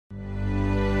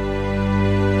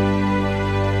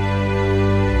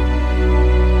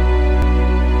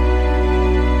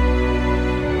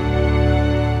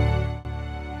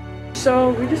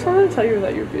to tell you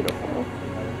that you're beautiful.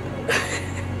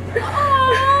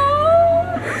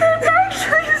 Oh, that's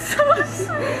actually so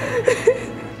sweet.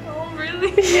 Oh,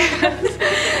 really? Yes.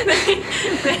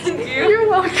 Thank you. You're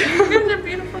welcome. You guys are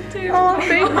beautiful too. Oh,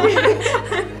 thank you.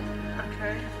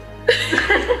 Okay.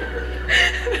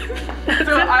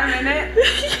 So I'm in it?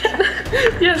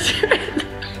 Yes, you're in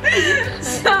it.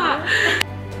 Stop.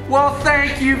 Well,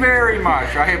 thank you very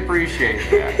much. I appreciate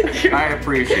that. I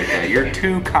appreciate that. You're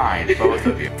too kind, both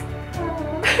of you.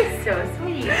 So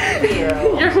sweet. Thank you.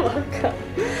 You're welcome.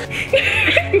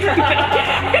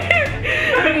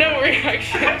 No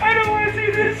reaction. I don't want to see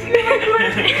this.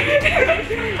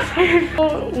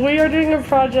 Well, we are doing a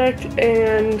project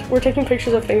and we're taking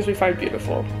pictures of things we find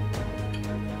beautiful.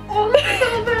 Oh, that's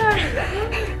so bad.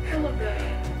 I love that.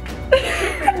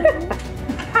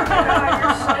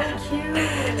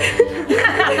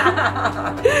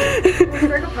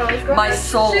 My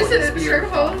soul is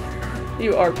beautiful.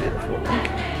 You are beautiful.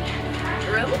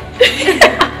 Really?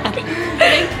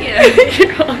 Thank you.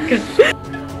 You're welcome.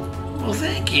 Well,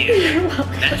 thank you.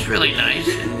 That's really nice.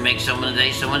 It makes someone's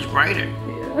day so much brighter.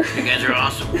 Yeah. You guys are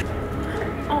awesome.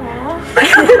 Aww.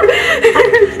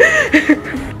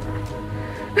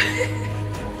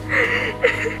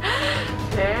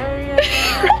 There you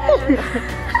go.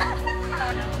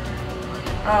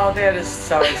 Oh, that is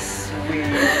so sweet.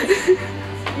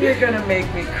 You're gonna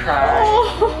make me cry.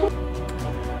 Oh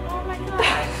my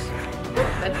gosh.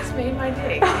 That just made my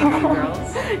day. Thank you,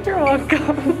 girls. You're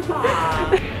welcome.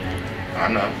 I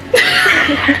know.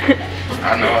 I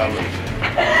know I look good.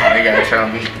 Why you gotta tell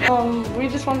me? We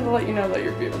just wanted to let you know that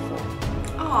you're beautiful.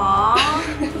 Aww.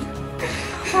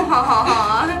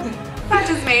 Aww. That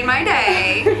just made my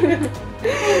day.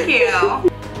 Thank you.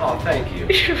 Oh, thank you.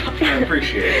 I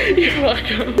appreciate it. You're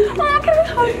welcome. Aw, can I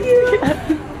hug you?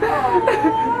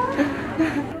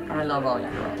 I love all you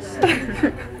girls.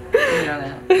 You know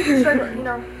that. You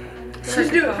know.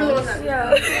 Just do it for the one time.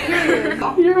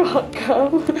 Yeah. You're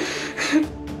welcome.